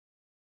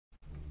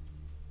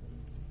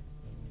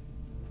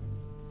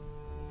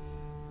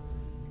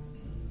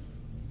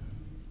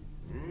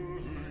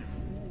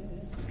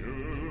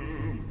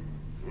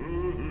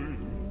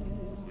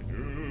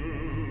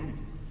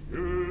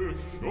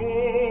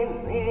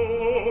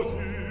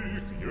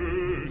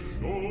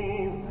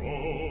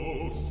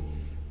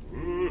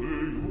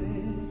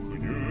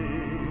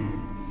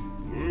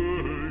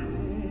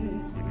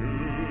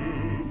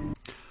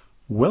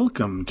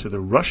Welcome to the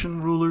Russian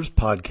Rulers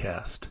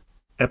Podcast,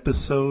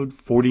 Episode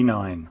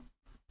 49,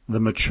 The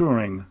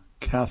Maturing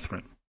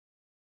Catherine.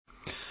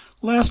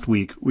 Last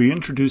week, we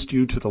introduced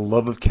you to the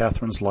love of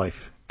Catherine's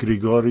life,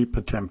 Grigory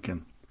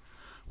Potemkin.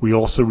 We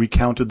also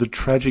recounted the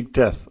tragic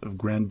death of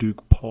Grand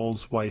Duke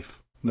Paul's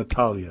wife,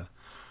 Natalia,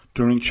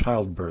 during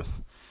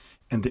childbirth,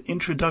 and the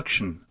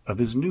introduction of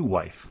his new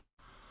wife,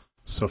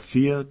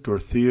 Sophia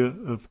Dorothea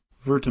of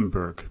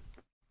Württemberg.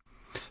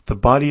 The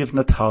body of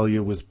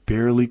Natalia was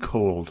barely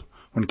cold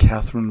when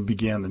Catherine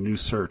began the new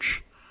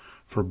search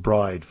for a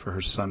bride for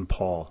her son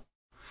Paul.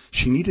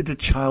 She needed a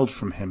child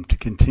from him to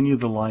continue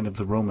the line of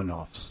the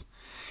Romanovs,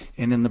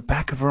 and in the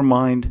back of her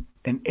mind,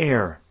 an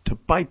heir to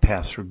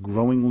bypass her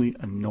growingly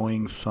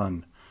annoying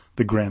son,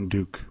 the Grand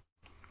Duke.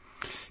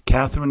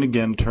 Catherine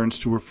again turns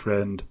to her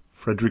friend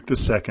Frederick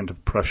II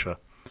of Prussia,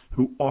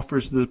 who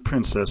offers the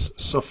princess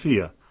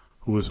Sophia,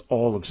 who was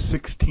all of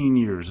 16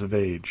 years of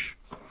age,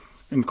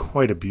 and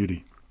quite a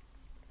beauty.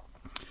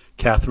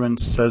 Catherine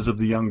says of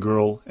the young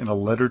girl in a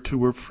letter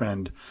to her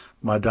friend,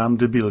 Madame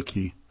de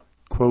Bilky,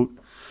 quote,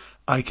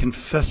 "I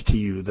confess to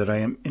you that I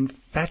am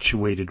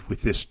infatuated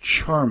with this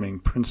charming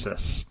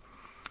princess,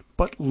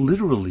 but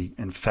literally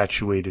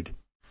infatuated.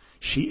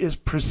 She is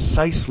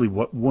precisely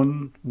what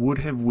one would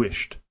have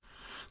wished,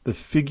 the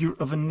figure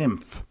of a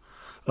nymph,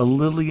 a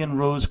lily and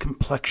rose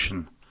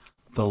complexion,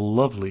 the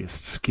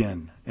loveliest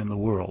skin in the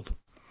world,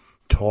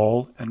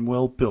 tall and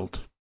well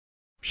built.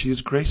 She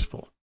is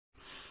graceful.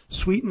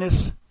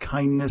 Sweetness,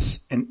 kindness,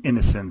 and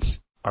innocence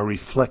are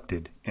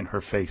reflected in her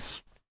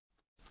face."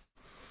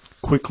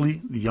 Quickly,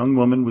 the young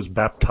woman was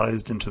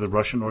baptized into the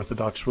Russian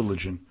Orthodox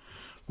religion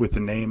with the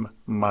name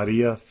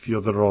Maria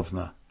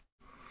Fyodorovna.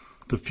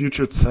 The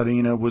future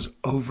Tsarina was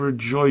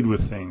overjoyed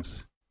with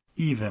things,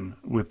 even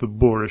with the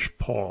boorish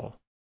Paul.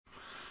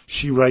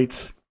 She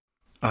writes,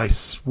 "I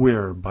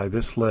swear by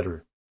this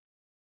letter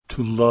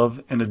to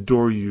love and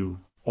adore you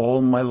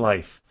all my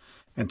life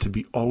and to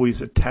be always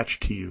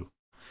attached to you,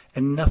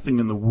 and nothing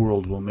in the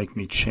world will make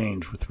me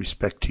change with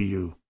respect to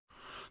you.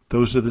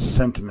 Those are the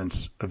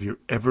sentiments of your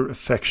ever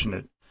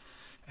affectionate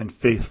and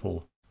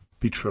faithful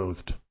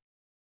betrothed."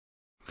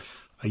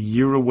 A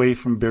year away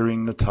from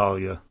burying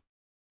Natalia,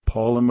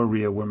 Paul and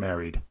Maria were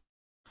married.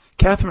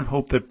 Catherine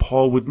hoped that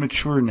Paul would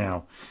mature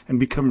now and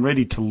become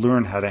ready to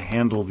learn how to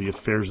handle the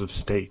affairs of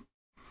state.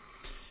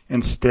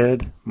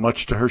 Instead,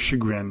 much to her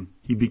chagrin,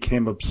 he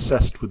became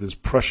obsessed with his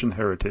Prussian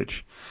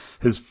heritage,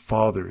 his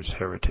father's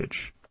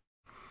heritage.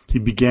 He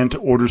began to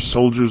order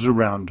soldiers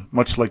around,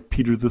 much like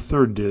Peter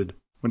III did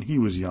when he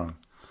was young.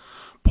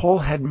 Paul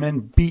had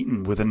men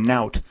beaten with a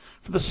knout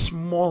for the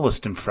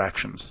smallest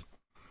infractions.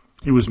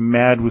 He was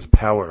mad with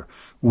power,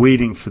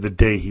 waiting for the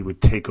day he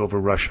would take over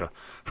Russia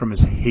from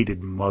his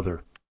hated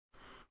mother.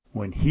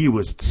 When he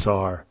was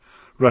Tsar,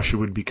 Russia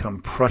would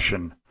become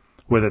Prussian,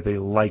 whether they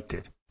liked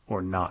it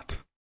or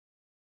not.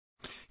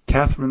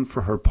 Catherine,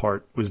 for her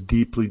part, was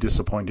deeply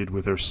disappointed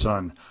with her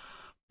son,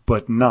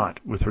 but not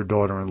with her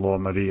daughter-in-law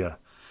Maria,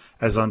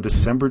 as on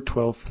December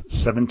 12,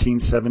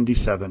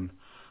 1777,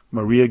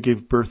 Maria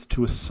gave birth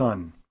to a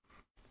son,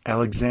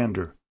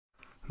 Alexander,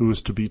 who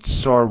was to be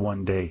Tsar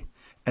one day,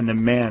 and the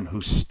man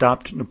who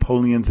stopped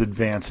Napoleon's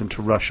advance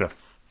into Russia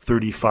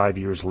 35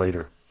 years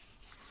later.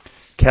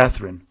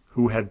 Catherine,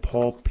 who had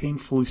Paul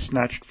painfully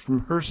snatched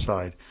from her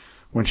side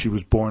when she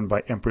was born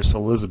by Empress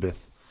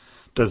Elizabeth,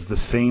 does the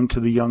same to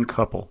the young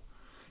couple,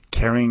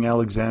 carrying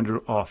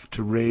Alexander off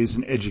to raise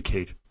and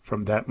educate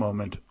from that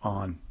moment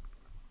on.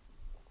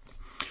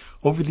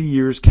 Over the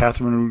years,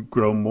 Catherine would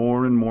grow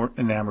more and more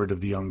enamored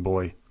of the young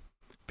boy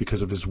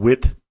because of his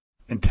wit,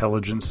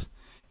 intelligence,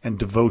 and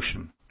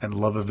devotion and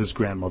love of his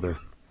grandmother.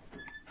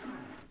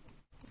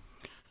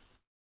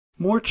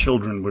 More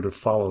children would have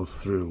followed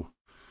through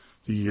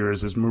the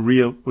years as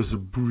Maria was a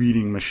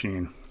breeding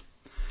machine.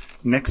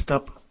 Next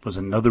up was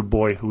another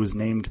boy who was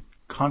named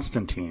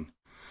Constantine,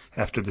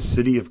 after the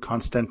city of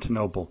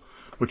Constantinople,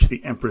 which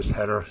the Empress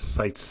had her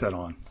sights set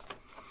on.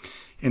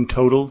 In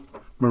total,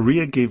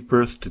 Maria gave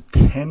birth to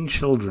 10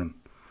 children,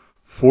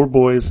 4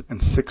 boys and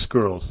 6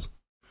 girls.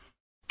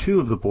 2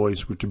 of the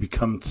boys were to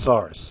become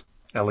Tsars,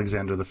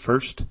 Alexander I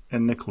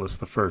and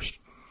Nicholas I,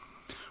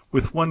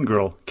 with one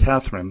girl,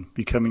 Catherine,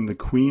 becoming the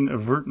Queen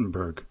of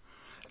Württemberg,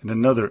 and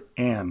another,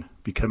 Anne,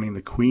 becoming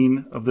the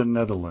Queen of the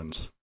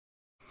Netherlands.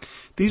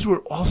 These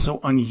were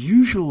also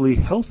unusually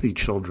healthy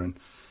children,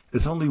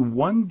 as only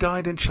one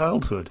died in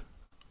childhood,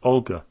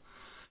 Olga,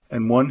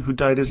 and one who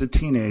died as a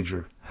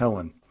teenager,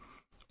 Helen.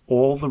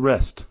 All the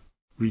rest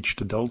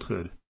reached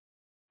adulthood.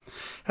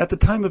 At the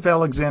time of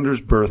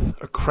Alexander's birth,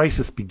 a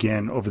crisis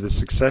began over the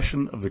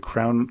succession of the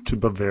crown to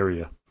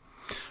Bavaria.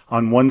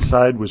 On one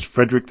side was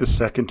Frederick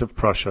II of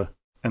Prussia,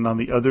 and on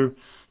the other,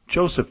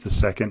 Joseph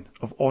II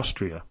of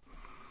Austria.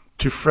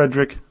 To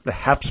Frederick, the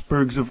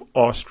Habsburgs of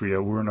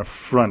Austria were an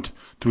affront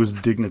to his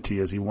dignity,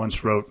 as he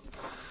once wrote,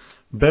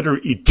 "Better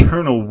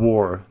eternal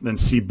war than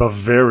see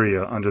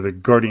Bavaria under the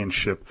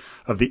guardianship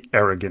of the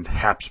arrogant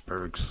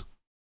Habsburgs."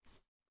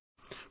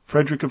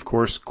 Frederick, of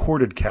course,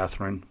 courted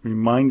Catherine,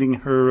 reminding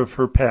her of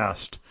her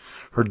past,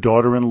 her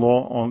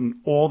daughter-in-law, and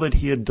all that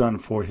he had done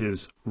for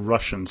his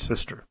Russian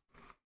sister.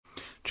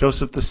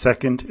 Joseph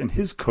II and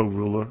his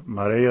co-ruler,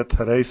 Maria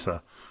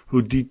Theresa,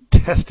 who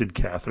detested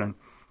Catherine,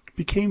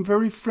 became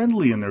very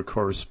friendly in their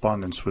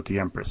correspondence with the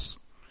Empress.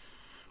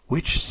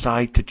 Which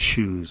side to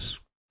choose?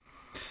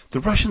 The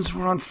Russians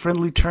were on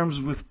friendly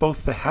terms with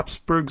both the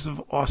Habsburgs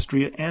of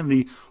Austria and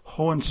the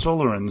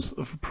Hohenzollerns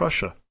of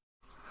Prussia.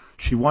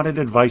 She wanted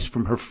advice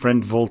from her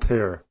friend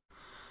Voltaire,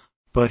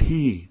 but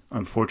he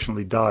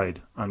unfortunately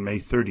died on May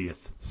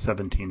 30th,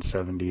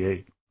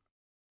 1778.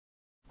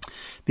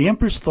 The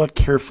Empress thought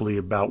carefully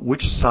about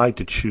which side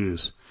to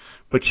choose,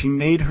 but she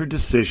made her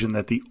decision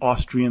that the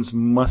Austrians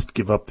must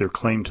give up their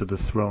claim to the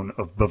throne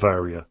of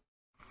Bavaria.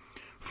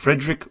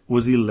 Frederick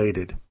was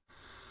elated.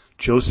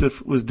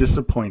 Joseph was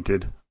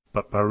disappointed,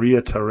 but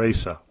Maria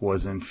Theresa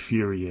was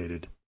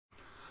infuriated.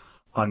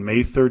 On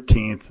May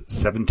 13th,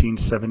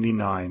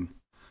 1779,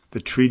 the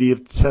Treaty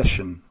of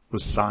Cession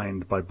was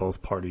signed by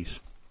both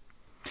parties.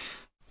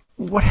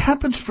 What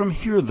happens from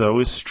here, though,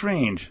 is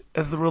strange,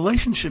 as the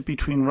relationship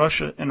between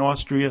Russia and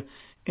Austria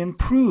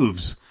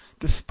improves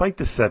despite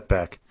the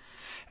setback,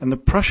 and the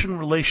Prussian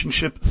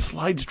relationship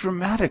slides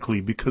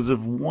dramatically because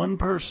of one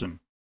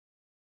person,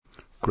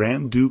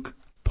 Grand Duke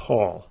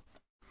Paul.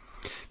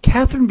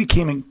 Catherine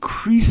became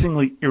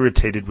increasingly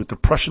irritated with the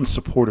Prussian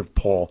support of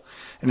Paul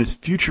and his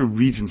future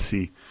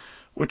regency,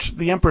 which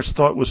the Empress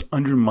thought was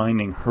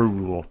undermining her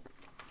rule.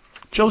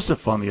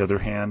 Joseph, on the other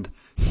hand,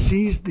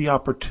 seized the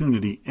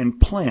opportunity and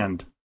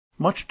planned,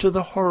 much to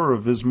the horror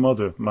of his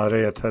mother,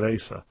 Maria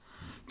Theresa,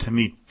 to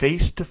meet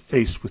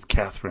face-to-face with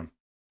Catherine.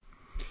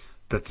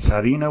 The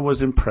Tsarina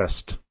was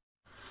impressed.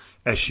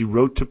 As she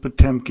wrote to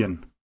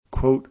Potemkin,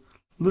 quote,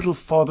 "Little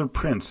Father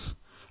Prince,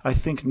 I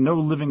think no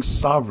living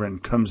sovereign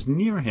comes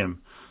near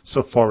him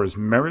so far as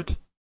merit,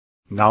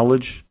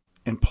 knowledge,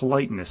 and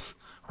politeness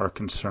are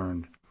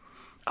concerned.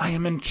 I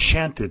am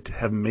enchanted to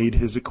have made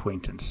his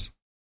acquaintance."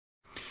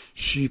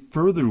 She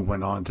further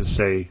went on to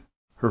say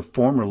her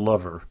former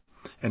lover,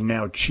 and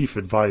now chief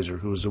adviser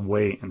who was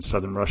away in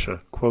southern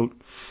Russia, quote,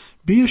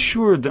 "Be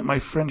assured that my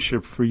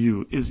friendship for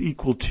you is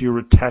equal to your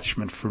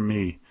attachment for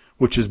me,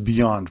 which is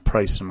beyond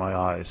price in my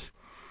eyes.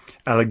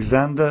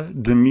 Alexander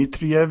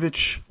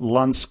Dmitrievich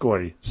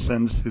Lanskoy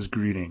sends his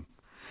greeting.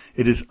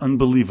 It is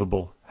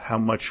unbelievable how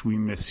much we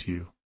miss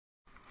you."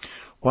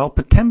 While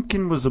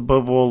Potemkin was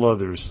above all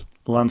others,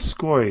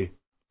 Lanskoy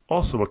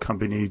also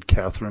accompanied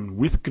Catherine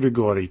with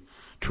Grigori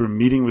to a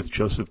meeting with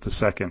Joseph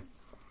II.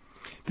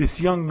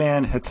 This young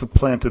man had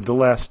supplanted the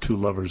last two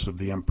lovers of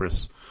the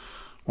Empress,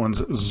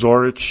 ones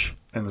Zorich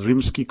and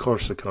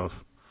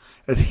Rimsky-Korsakov,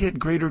 as he had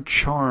greater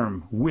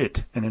charm,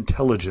 wit, and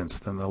intelligence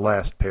than the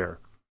last pair.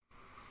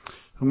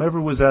 Whomever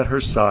was at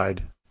her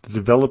side, the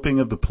developing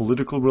of the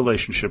political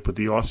relationship with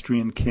the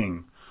Austrian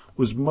king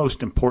was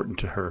most important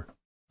to her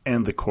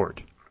and the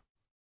court.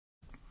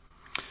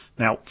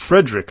 Now,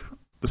 Frederick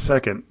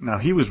II,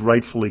 he was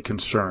rightfully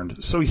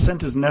concerned, so he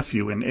sent his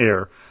nephew and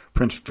heir,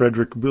 Prince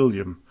Frederick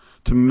William,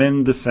 to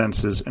mend the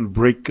fences and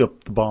break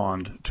up the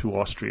bond to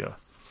Austria.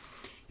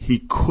 He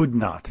could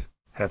not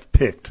have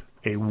picked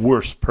a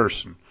worse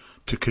person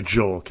to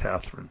cajole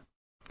Catherine.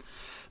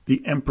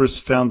 The Empress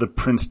found the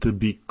prince to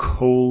be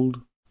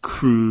cold,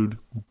 crude,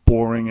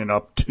 boring, and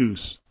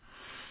obtuse.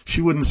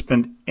 She wouldn't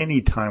spend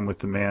any time with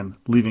the man,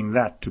 leaving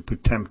that to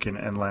Potemkin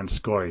and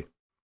Lanskoy.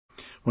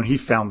 When he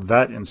found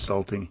that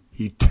insulting,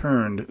 he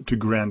turned to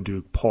Grand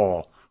Duke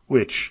Paul,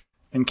 which,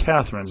 in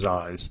Catherine's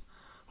eyes,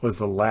 was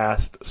the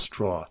last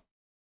straw.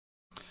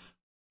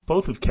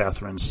 Both of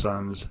Catherine's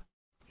sons,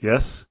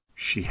 yes,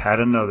 she had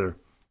another,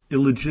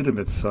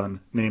 illegitimate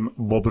son named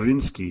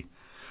Bobrinsky,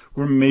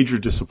 were major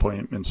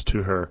disappointments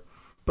to her,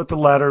 but the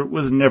latter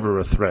was never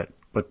a threat,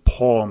 but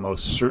Paul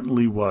most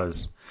certainly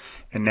was,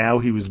 and now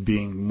he was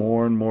being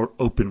more and more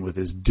open with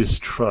his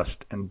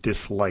distrust and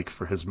dislike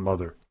for his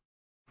mother.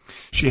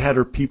 She had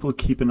her people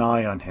keep an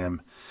eye on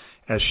him,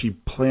 as she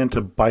planned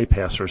to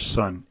bypass her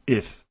son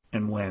if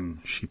and when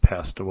she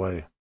passed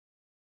away.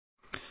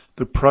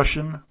 The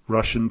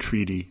Prussian-Russian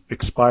treaty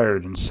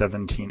expired in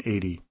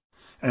 1780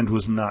 and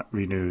was not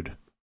renewed.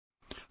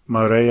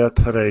 Maria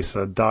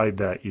Theresa died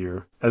that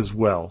year as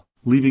well,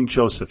 leaving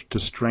Joseph to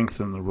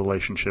strengthen the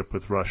relationship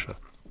with Russia.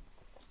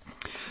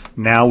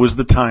 Now was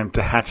the time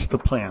to hatch the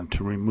plan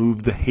to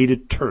remove the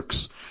hated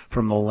Turks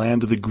from the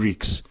land of the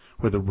Greeks,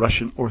 where the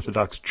Russian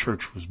Orthodox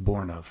Church was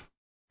born of.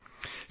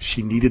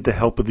 She needed the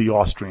help of the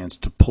Austrians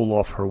to pull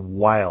off her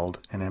wild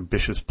and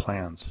ambitious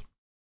plans.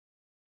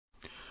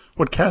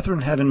 What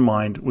Catherine had in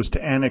mind was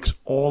to annex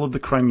all of the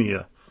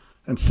Crimea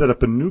and set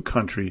up a new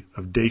country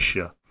of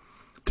Dacia,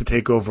 to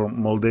take over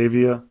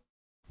Moldavia,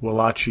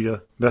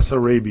 Wallachia,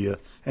 Bessarabia,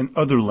 and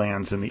other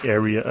lands in the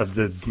area of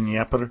the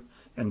Dnieper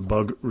and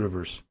Bug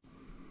rivers.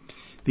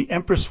 The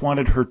Empress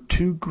wanted her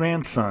two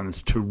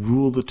grandsons to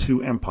rule the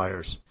two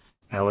empires,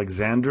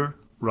 Alexander,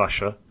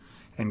 Russia,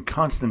 and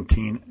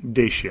Constantine,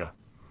 Dacia.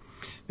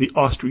 The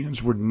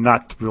Austrians were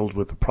not thrilled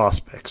with the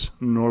prospects,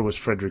 nor was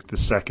Frederick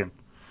II.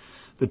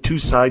 The two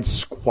sides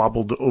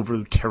squabbled over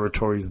the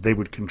territories they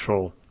would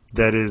control,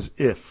 that is,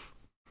 if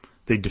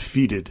they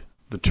defeated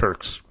the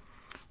Turks,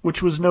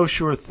 which was no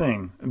sure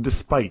thing,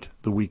 despite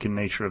the weakened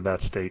nature of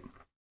that state.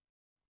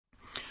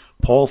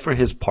 Paul, for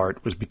his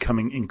part, was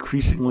becoming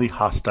increasingly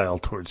hostile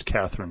towards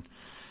Catherine,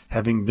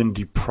 having been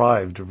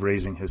deprived of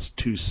raising his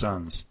two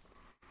sons.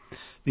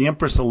 The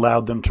empress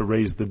allowed them to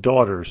raise the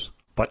daughters,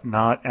 but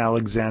not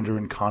Alexander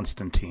and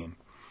Constantine.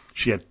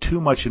 She had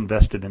too much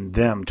invested in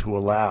them to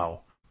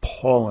allow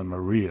Paul and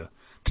Maria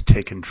to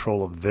take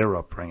control of their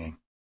upbringing.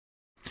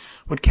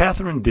 What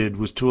Catherine did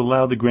was to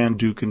allow the Grand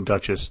Duke and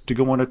Duchess to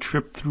go on a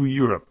trip through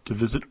Europe to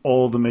visit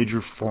all the major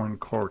foreign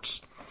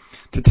courts,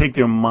 to take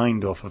their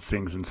mind off of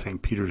things in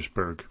St.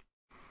 Petersburg.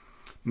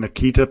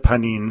 Nikita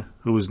Panin,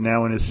 who was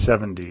now in his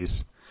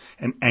 70s,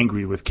 and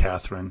angry with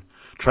Catherine,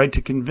 tried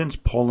to convince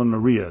Paul and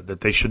Maria that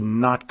they should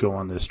not go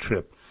on this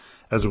trip,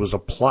 as it was a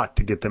plot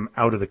to get them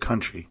out of the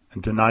country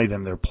and deny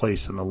them their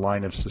place in the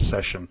line of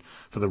succession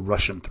for the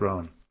Russian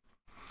throne.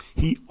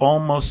 He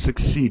almost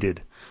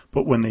succeeded,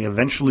 but when they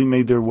eventually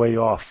made their way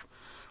off,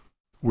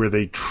 where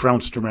they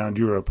trounced around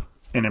Europe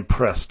and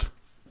impressed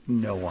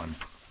no one.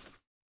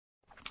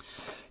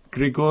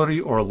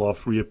 Grigory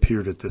Orlov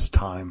reappeared at this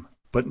time,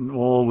 but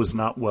all was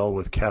not well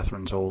with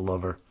Catherine's old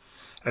lover,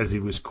 as he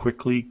was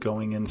quickly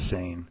going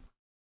insane.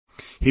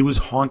 He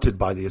was haunted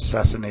by the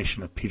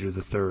assassination of Peter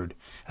III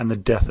and the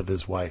death of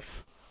his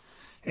wife.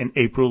 In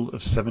April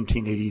of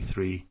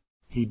 1783,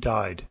 he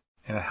died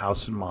in a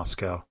house in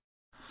Moscow.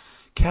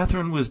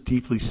 Catherine was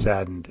deeply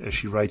saddened as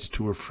she writes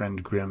to her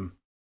friend Grimm,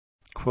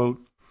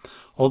 quote,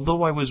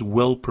 "Although I was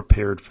well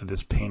prepared for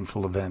this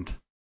painful event,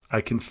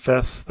 I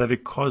confess that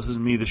it causes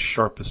me the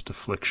sharpest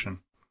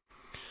affliction.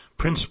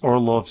 Prince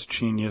Orlov's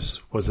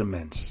genius was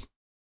immense.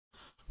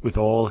 With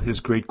all his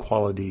great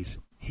qualities,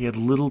 he had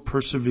little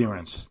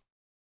perseverance.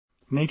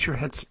 Nature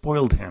had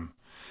spoiled him,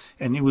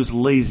 and he was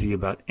lazy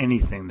about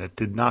anything that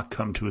did not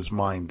come to his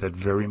mind that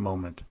very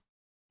moment.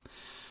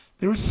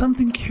 There is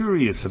something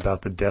curious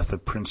about the death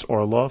of Prince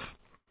Orlov.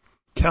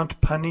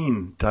 Count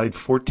Panin died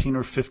 14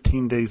 or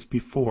 15 days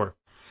before,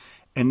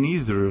 and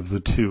neither of the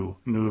two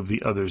knew of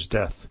the other's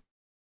death.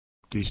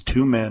 These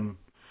two men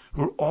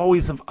were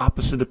always of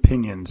opposite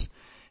opinions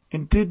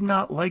and did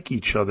not like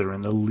each other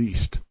in the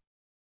least,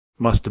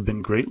 must have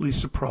been greatly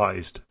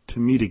surprised to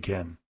meet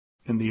again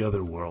in the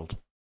other world."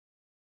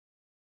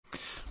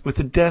 With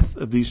the death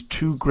of these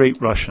two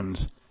great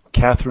Russians,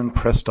 Catherine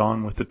pressed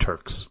on with the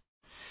Turks.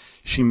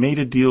 She made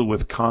a deal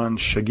with Khan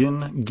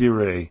Shagin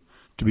Giray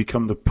to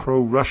become the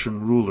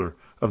pro-Russian ruler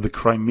of the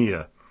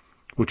Crimea,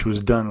 which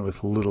was done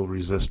with little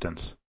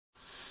resistance.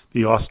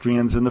 The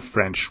Austrians and the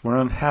French were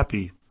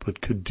unhappy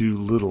but could do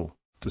little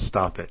to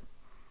stop it.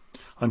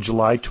 On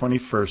July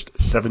 21st,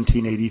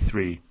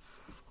 1783,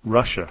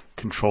 Russia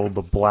controlled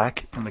the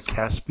Black and the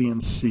Caspian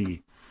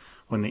Sea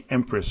when the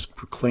Empress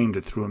proclaimed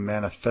it through a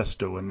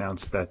manifesto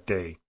announced that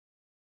day.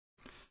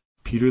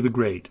 Peter the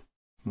Great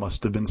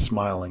must have been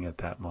smiling at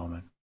that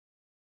moment.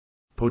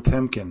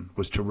 Potemkin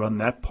was to run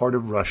that part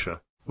of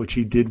Russia, which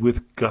he did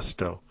with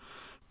gusto,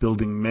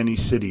 building many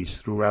cities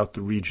throughout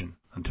the region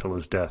until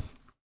his death.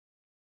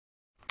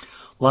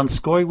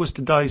 Lanskoy was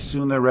to die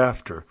soon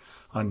thereafter,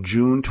 on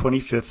June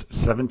 25,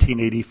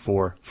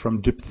 1784,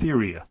 from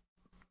diphtheria.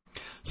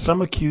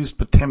 Some accused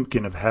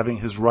Potemkin of having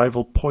his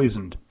rival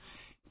poisoned,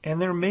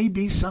 and there may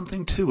be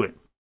something to it.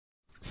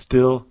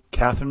 Still,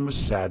 Catherine was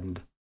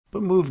saddened,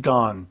 but moved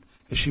on,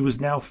 as she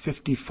was now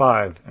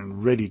 55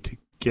 and ready to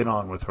get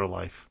on with her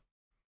life.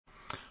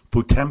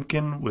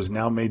 Potemkin was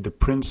now made the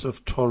Prince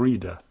of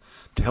Taurida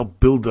to help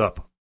build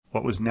up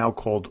what was now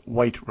called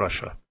White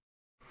Russia.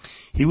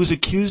 He was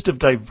accused of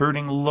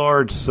diverting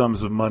large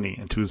sums of money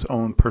into his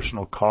own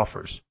personal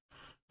coffers,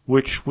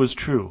 which was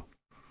true.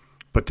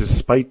 But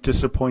despite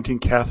disappointing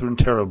Catherine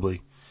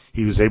terribly,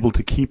 he was able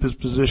to keep his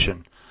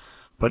position,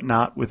 but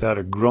not without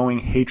a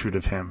growing hatred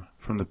of him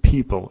from the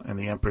people and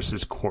the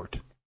Empress's court.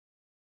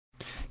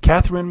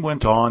 Catherine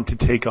went on to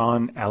take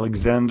on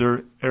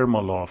Alexander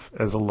Ermolov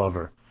as a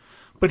lover,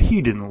 but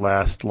he didn't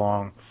last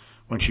long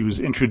when she was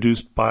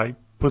introduced by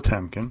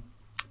Potemkin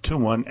to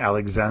one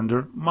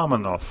Alexander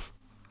Mamonov.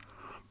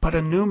 But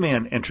a new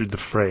man entered the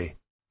fray,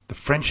 the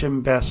French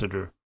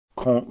ambassador,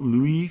 Comte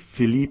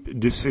Louis-Philippe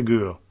de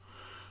Ségur,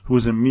 who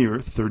was a mere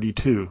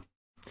 32.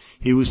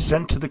 He was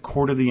sent to the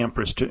court of the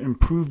Empress to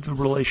improve the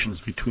relations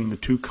between the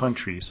two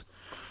countries,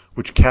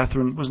 which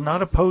Catherine was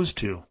not opposed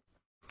to.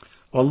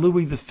 While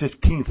Louis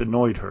XV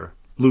annoyed her,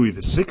 Louis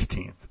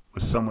XVI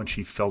was someone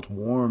she felt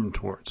warm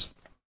towards.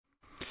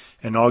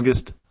 In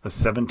August of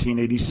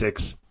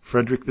 1786,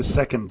 Frederick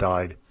II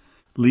died,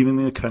 leaving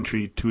the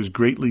country to his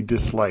greatly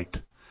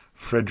disliked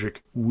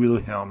Frederick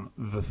Wilhelm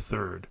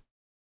III.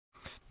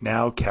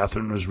 Now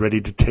Catherine was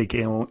ready to take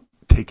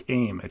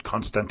aim at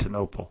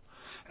Constantinople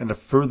and a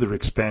further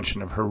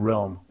expansion of her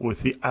realm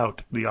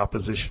without the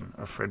opposition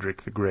of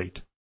Frederick the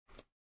Great.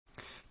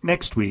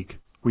 Next week,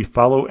 we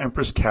follow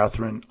Empress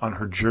Catherine on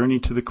her journey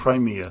to the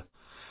Crimea,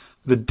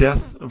 the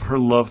death of her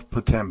love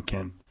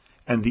Potemkin,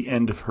 and the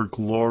end of her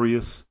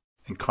glorious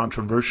and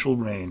controversial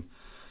reign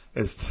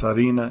as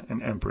Tsarina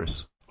and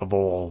Empress of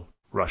all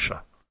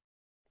Russia.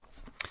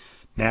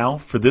 Now,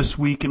 for this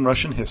week in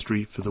Russian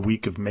history, for the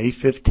week of May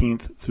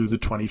 15th through the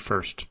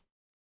 21st.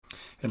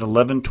 In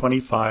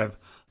 1125,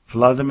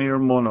 Vladimir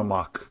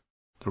Monomakh,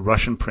 the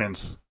Russian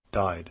prince,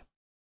 died.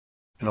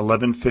 In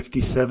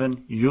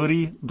 1157,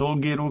 Yuri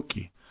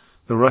Dolgoruki,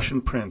 the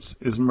Russian prince,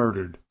 is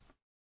murdered.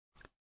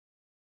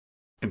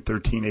 In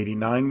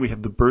 1389, we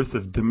have the birth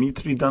of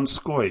Dmitry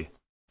Donskoy,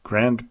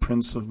 Grand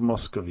Prince of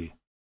Muscovy.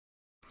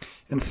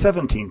 In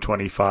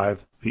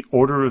 1725, the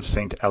Order of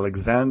St.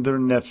 Alexander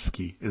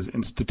Nevsky is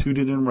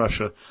instituted in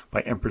Russia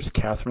by Empress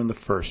Catherine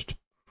I.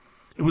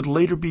 It would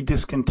later be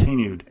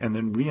discontinued and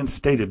then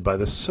reinstated by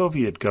the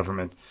Soviet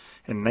government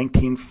in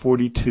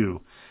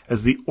 1942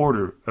 as the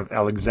Order of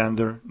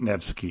Alexander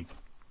Nevsky.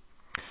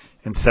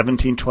 In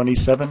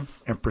 1727,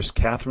 Empress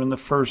Catherine I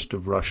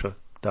of Russia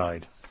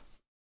died.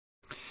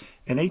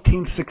 In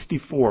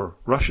 1864,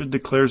 Russia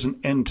declares an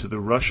end to the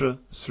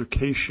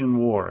Russia-Circassian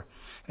War,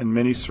 and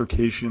many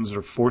Circassians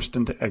are forced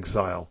into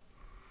exile.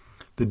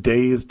 The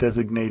day is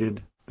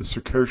designated the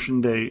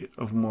Circassian Day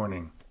of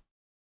Mourning.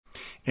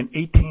 In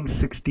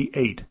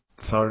 1868,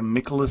 Tsar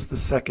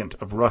Nicholas II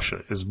of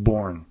Russia is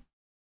born.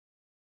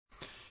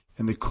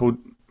 In the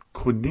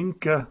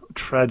Kodinka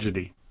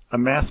tragedy, a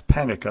mass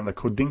panic on the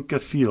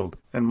Kodinka field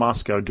in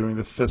Moscow during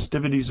the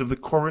festivities of the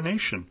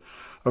coronation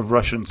of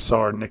Russian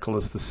Tsar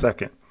Nicholas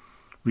II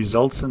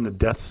results in the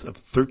deaths of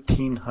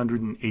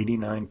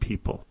 1,389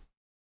 people.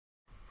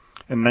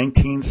 In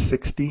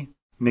 1960,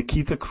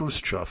 Nikita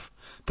Khrushchev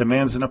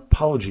demands an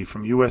apology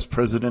from U.S.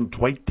 President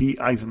Dwight D.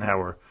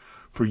 Eisenhower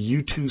for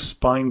U-2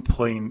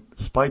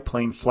 spy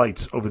plane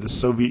flights over the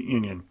Soviet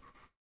Union,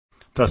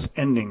 thus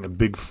ending the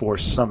Big Four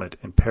summit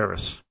in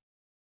Paris.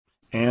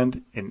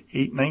 And in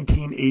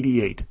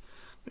 1988,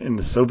 in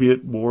the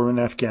Soviet war in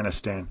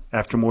Afghanistan,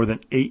 after more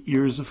than 8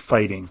 years of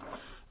fighting,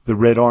 the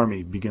Red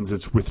Army begins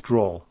its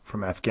withdrawal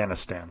from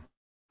Afghanistan.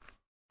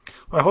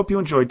 Well, I hope you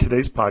enjoyed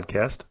today's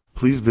podcast.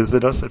 Please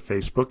visit us at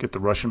Facebook at the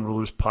Russian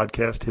Rulers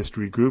Podcast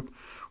History Group,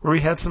 where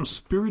we had some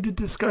spirited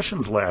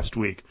discussions last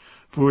week,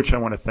 for which I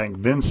want to thank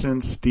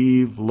Vincent,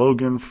 Steve,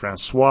 Logan,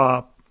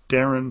 Francois,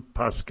 Darren,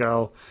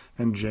 Pascal,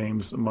 and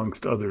James,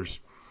 amongst others.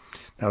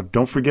 Now,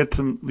 don't forget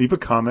to leave a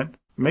comment,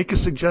 make a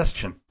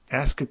suggestion,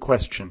 ask a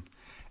question,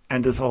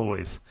 and as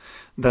always,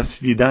 до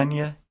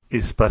свидания и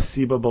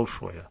спасибо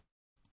большое.